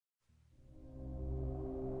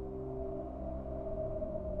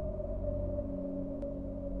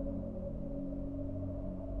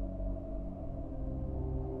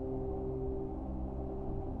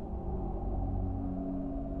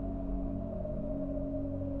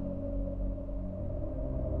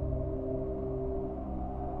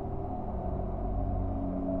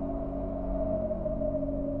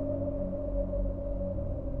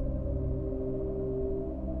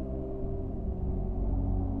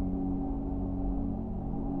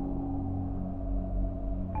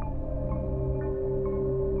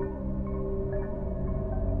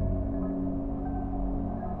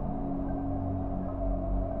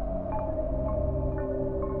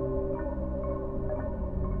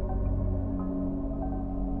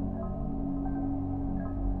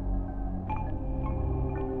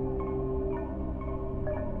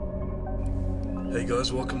Hey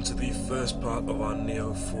guys, welcome to the first part of our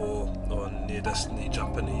Neo 4 or Near Destiny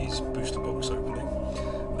Japanese booster box opening.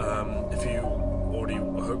 If you already,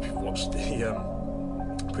 I hope you've watched the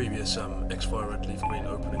previous FireRed LeafGreen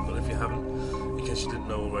opening, but if you haven't, in case you didn't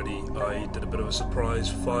know already, I did a bit of a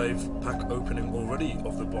surprise 5-pack opening already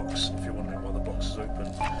of the box. If you're wondering why the box is open,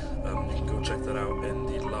 you can go check that out in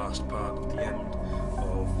the last part at the end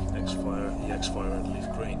of the FireRed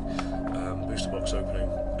LeafGreen booster box opening,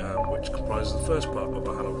 which comprises the first part of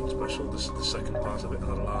our Halloween special. This is the second part of it, and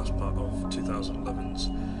the last part of 2011's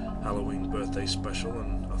Halloween birthday special,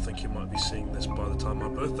 and I think you might be seeing this by the time my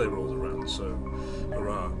birthday rolls around, so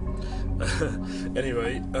hurrah.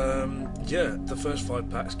 Anyway, yeah, the first 5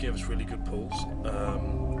 packs gave us really good pulls,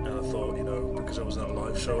 and I thought, you know, because I was at a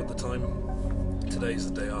live show at the time,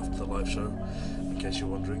 today's the day after the live show, in case you're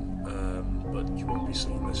wondering, but you won't be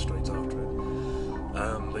seeing this straight after it.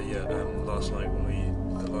 But yeah, last night when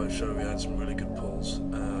the live show, we had some really good pulls,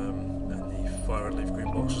 and the FireRed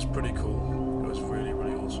LeafGreen box was pretty cool. It was really,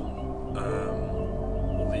 really awesome.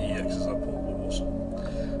 All the EXs I pulled were awesome.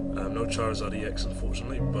 No Charizard EX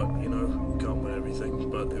unfortunately, but you know, you can't win everything.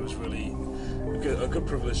 But it was really a good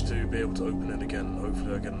privilege to be able to open it again.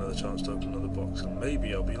 Hopefully I get another chance to open another box, and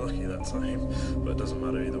maybe I'll be lucky that time. But it doesn't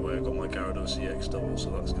matter either way. I got my Gyarados EX double,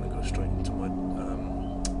 so that's going to go straight into my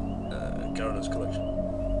Gyarados collection.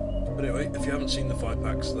 But anyway, if you haven't seen the 5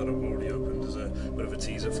 packs that I've already opened as a bit of a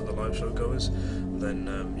teaser for the live show goers, then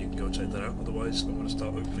you can go check that out. Otherwise, I'm going to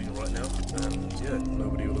start opening right now, and yeah,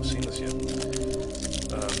 nobody will have seen this yet.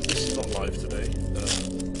 This is not live today.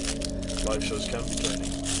 Live shows can be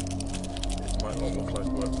draining. It might not look like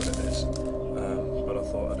work, but it is. But I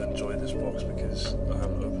thought I'd enjoy this box because I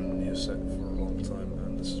haven't opened a new set for a long time,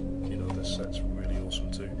 and this, you know, this set's really awesome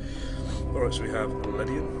too. Alright, so we have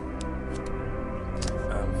Ledian,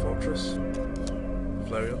 Fortress,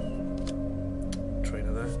 Flareon,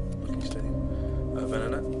 Trainer there, Lucky Stadium,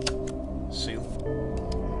 Venonat, Seal,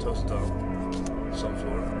 Totodile,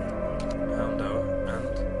 Sunflora, Houndour,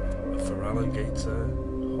 and a Feraligatr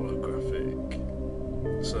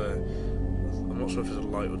holographic. So, I'm not sure if it's a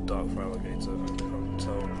light or dark Feraligatr, I can't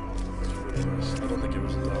tell. It's really nice. I don't think it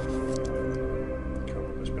was a dark. Can't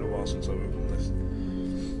remember, it's been a while since I've opened this.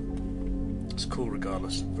 It's cool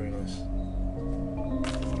regardless, very nice.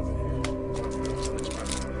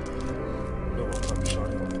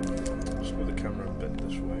 Just move the camera a bit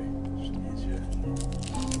this way, it's easier.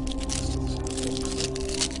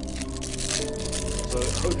 So I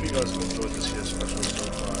hope you guys have enjoyed this year's special so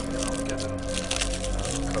far. I'm getting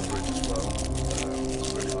coverage as well.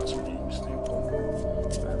 It's really nice memes, Steve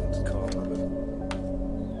and Carl Miller.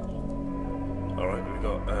 Alright, we've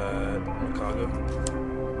got Makago,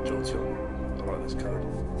 Jolteon, I like this card.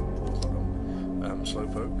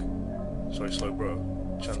 Slowbro,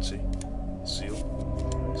 Chansey, Seal,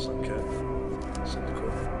 Suncat,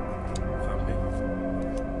 Cyndaquil, Fampi,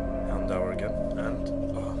 Houndour again, and,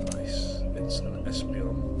 oh nice, it's an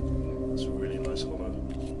Espeon. It's a really nice holo.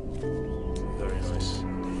 Very nice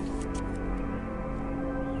indeed.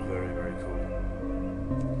 Very, very cool.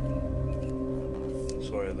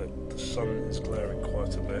 Sorry that the sun is glaring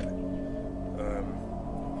quite a bit.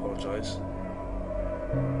 Apologise.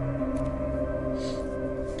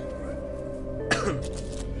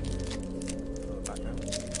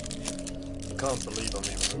 I can't believe I'm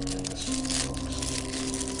even opening this box.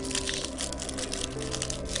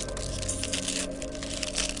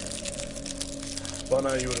 By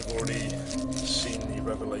now you would have already seen the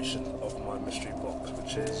revelation of my mystery box,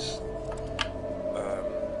 which is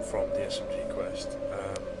from the SMG quest.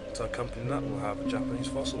 To accompany that, we'll have a Japanese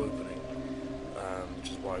fossil opening, which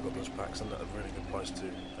is why I got those packs, and at a really good price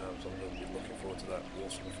too. So I'm going to be looking forward to that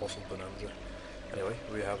awesome fossil bonanza. Anyway,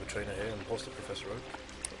 we have a trainer here, and Positive Professor Oak,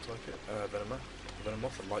 looks like it,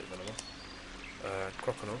 Venomoth, a light Venomoth,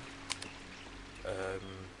 Croconaw,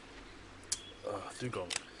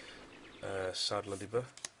 Dugong, Sadladiba,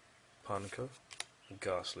 Parnico,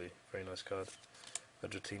 Ghastly, very nice card, a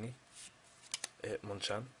Dratini,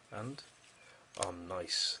 Hitmonchan, and, oh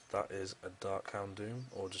nice, that is a Dark Houndoom,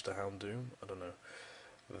 or just a Houndoom, I don't know,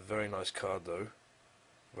 very nice card though,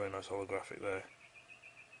 very nice holographic there.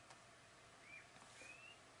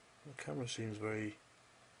 The camera seems very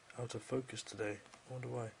out of focus today. I wonder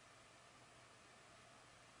why.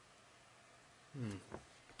 Move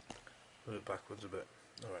it backwards a bit.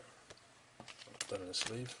 Alright. Done in the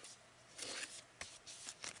sleeve.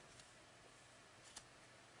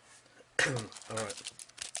 Alright.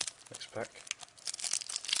 Next pack.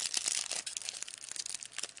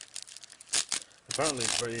 Apparently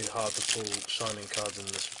it's very hard to pull shining cards in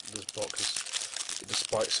this box,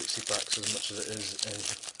 despite 60 packs as much as it is in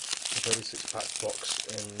a 36-pack box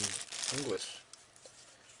in English,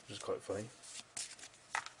 which is quite funny.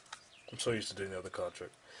 I'm so used to doing the other card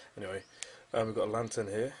trick. Anyway, we've got a lantern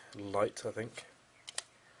here, light I think,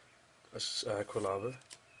 a Quilava,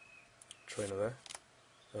 trainer there,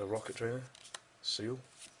 a rocket trainer, seal,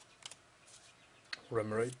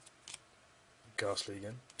 Remoraid, Ghastly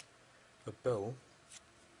again, a bell,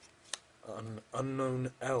 an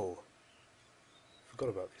unknown L. Forgot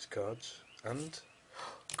about these cards, and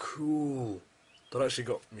cool. That actually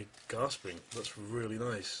got me gasping. That's really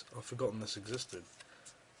nice. I've forgotten this existed.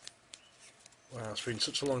 Wow, it's been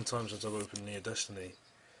such a long time since I've opened Near Destiny,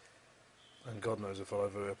 and God knows if I'll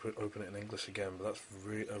ever open it in English again, but that's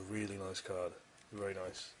a really nice card. Very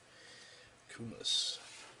nice. Coolness.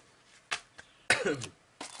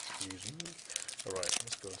 Excuse me. Alright,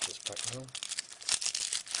 let's go into this pack now.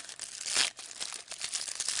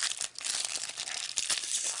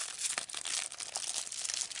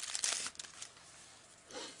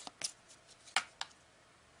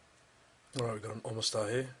 Alright, we've got an Omastar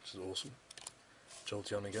here, which is awesome.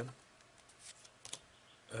 Jolteon again.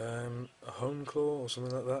 A Honeclaw or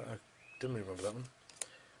something like that. I didn't really remember that one.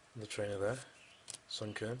 And the trainer there.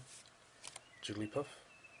 Sunkern. Jigglypuff.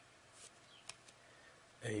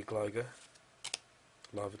 A Gligar.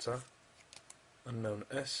 Larvitar. Unknown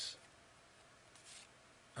S.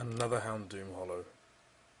 And another Houndoom Holo.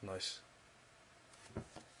 Nice.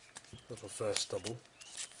 That's my first double.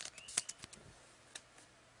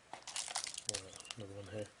 Another one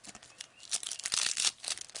here.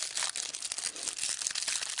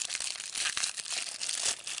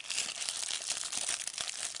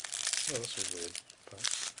 Oh, that's a weird pack.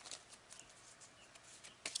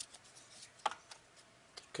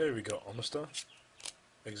 Okay, we got Omastar,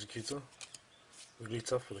 Executor,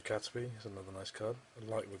 Wigglytuff with a Caterpie, is another nice card.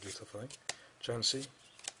 I like Wigglytuff, I think. Chansey,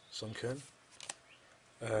 Sunkern,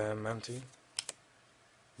 Mantine,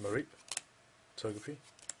 Mareep, Togepi,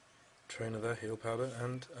 trainer there, Heal Powder,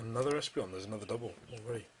 and another Espeon. There's another double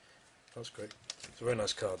already. That's great. It's a very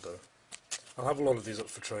nice card though. I'll have a lot of these up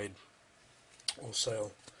for trade or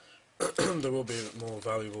sale. They will be a bit more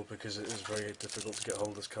valuable because it is very difficult to get hold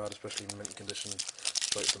of this card, especially in mint condition,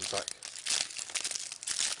 straight from the pack.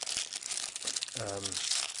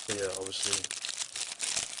 But yeah, obviously,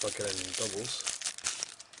 if I get any doubles,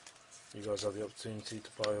 you guys have the opportunity to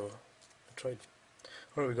buy or trade.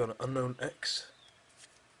 Alright, we've got an Unknown X,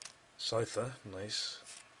 Scyther, nice.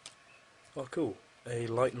 Oh cool, a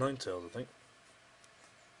Light Ninetales I think.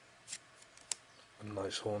 A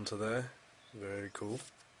nice Haunter there, very cool.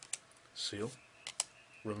 Seal,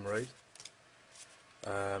 Remoraid,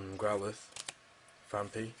 Growlithe,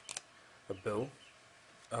 Phanpy, a Bill.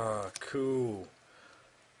 Ah, cool.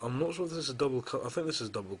 I'm not sure if this is a double I think this is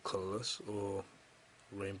double colourless or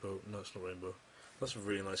rainbow. No, it's not rainbow. That's a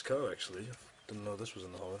really nice card actually. I didn't know this was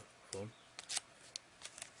in the holo form.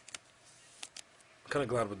 I'm kind of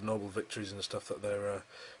glad with Noble Victories and stuff that they're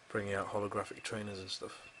bringing out holographic trainers and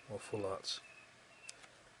stuff, or full arts.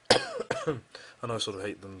 I know I sort of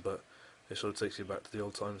hate them, but it sort of takes you back to the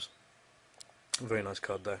old times. Very nice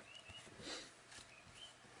card there.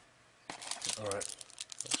 Alright,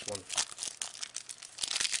 next one.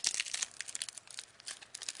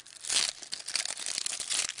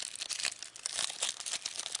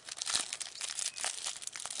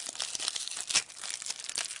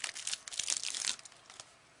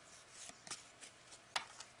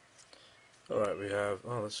 Alright, we have,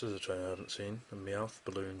 oh this is a trainer I haven't seen, a Meowth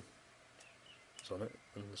Balloon is on it,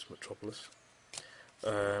 in this Metropolis.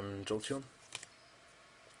 Jolteon,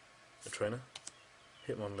 a trainer,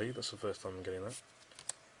 Hitmonlee, that's the first time I'm getting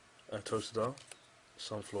that. Totodile,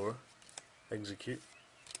 Sunflora, Execute,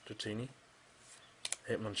 Dratini,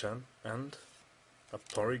 Hitmonchan, and a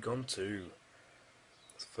Porygon 2.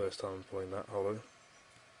 That's the first time I'm pulling that holo.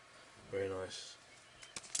 Very nice.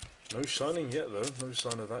 No shining yet though, no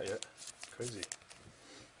sign of that yet. Crazy.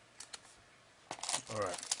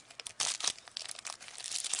 Alright.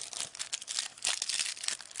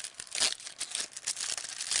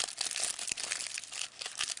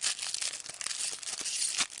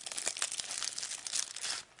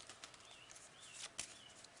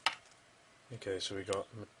 Okay, so we got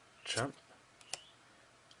Machamp,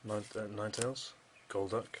 Ninetales,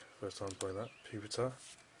 Golduck, first time playing that, Pupitar,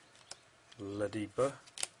 Ledibur,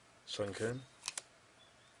 Sunkern,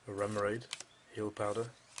 a Remoraid, Heal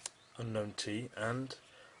Powder, Unknown T, and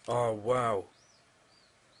oh wow,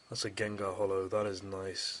 that's a Gengar holo. That is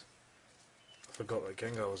nice. I forgot that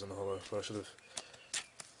Gengar was in the holo, so I should have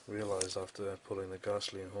realised after pulling the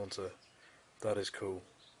Ghastly and Haunter. That is cool.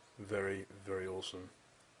 Very, very awesome.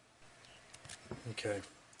 Okay,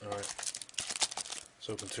 alright.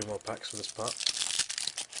 Let's open 2 more packs for this part.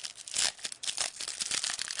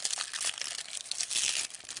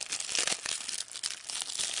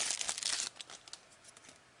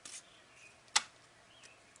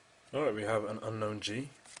 Alright, we have an Unknown G,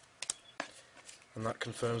 and that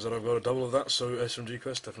confirms that I've got a double of that, so SMG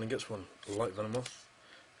Quest definitely gets one. Light Venomoth.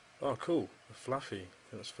 Oh cool, a Flaffy.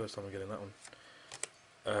 That's the first time I'm getting that one.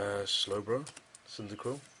 Slowbro,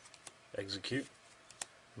 Cyndaquil, Execute,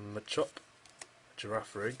 Machop,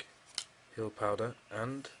 Giraffe Rig, Heal Powder,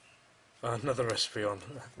 and another Espeon.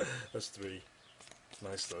 That's 3.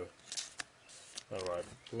 Nice though. Alright,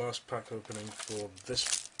 last pack opening for this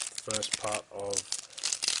first part of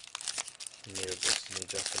Neo Destiny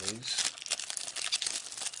Japanese.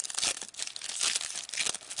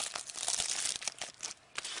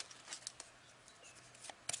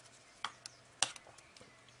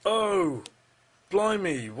 Oh!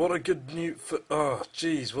 Blimey! What a good new... Oh,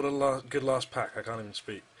 jeez, what a good last pack. I can't even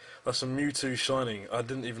speak. That's a Mewtwo Shining. I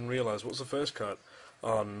didn't even realise. What's the first card?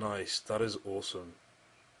 Oh, nice. That is awesome.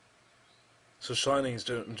 So Shinings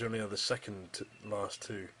generally are the second to last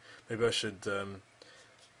 2. Maybe I should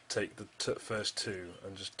take the first 2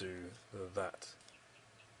 and just do that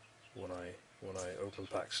when I open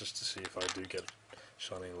packs, just to see if I do get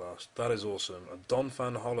Shining last. That is awesome. A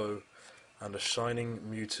Donphan Hollow and a Shining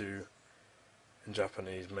Mewtwo in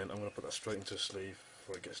Japanese mint. I'm going to put that straight into a sleeve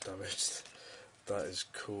before it gets damaged. That is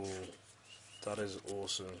cool. That is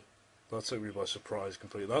awesome. That took me by surprise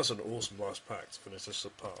completely. That's an awesome last pack to finish this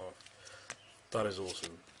part off. That is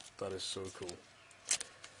awesome. That is so cool.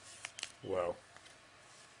 Wow.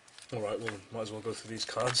 Alright, well, might as well go through these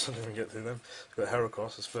cards and then get through them. We've got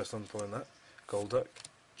Heracross, that's the first time pulling that. Golduck,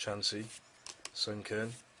 Chansey,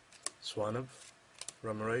 Sunkern, Swinub,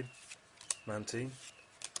 Remoraid, Mantine,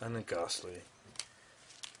 and a Ghastly.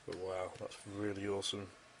 But wow, that's really awesome.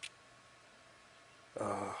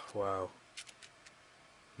 Ah, wow.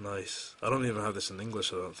 Nice. I don't even have this in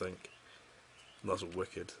English, I don't think. That's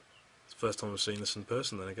wicked. It's the first time I've seen this in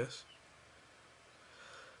person then, I guess.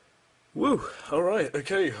 Woo! Alright,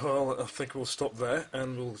 okay, well, I think we'll stop there,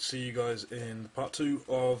 and we'll see you guys in part 2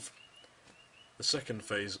 of the second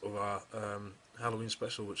phase of our Halloween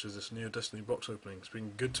special, which is this Neo Destiny box opening. It's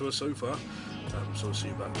been good to us so far, so we'll see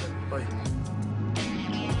you back then. Bye!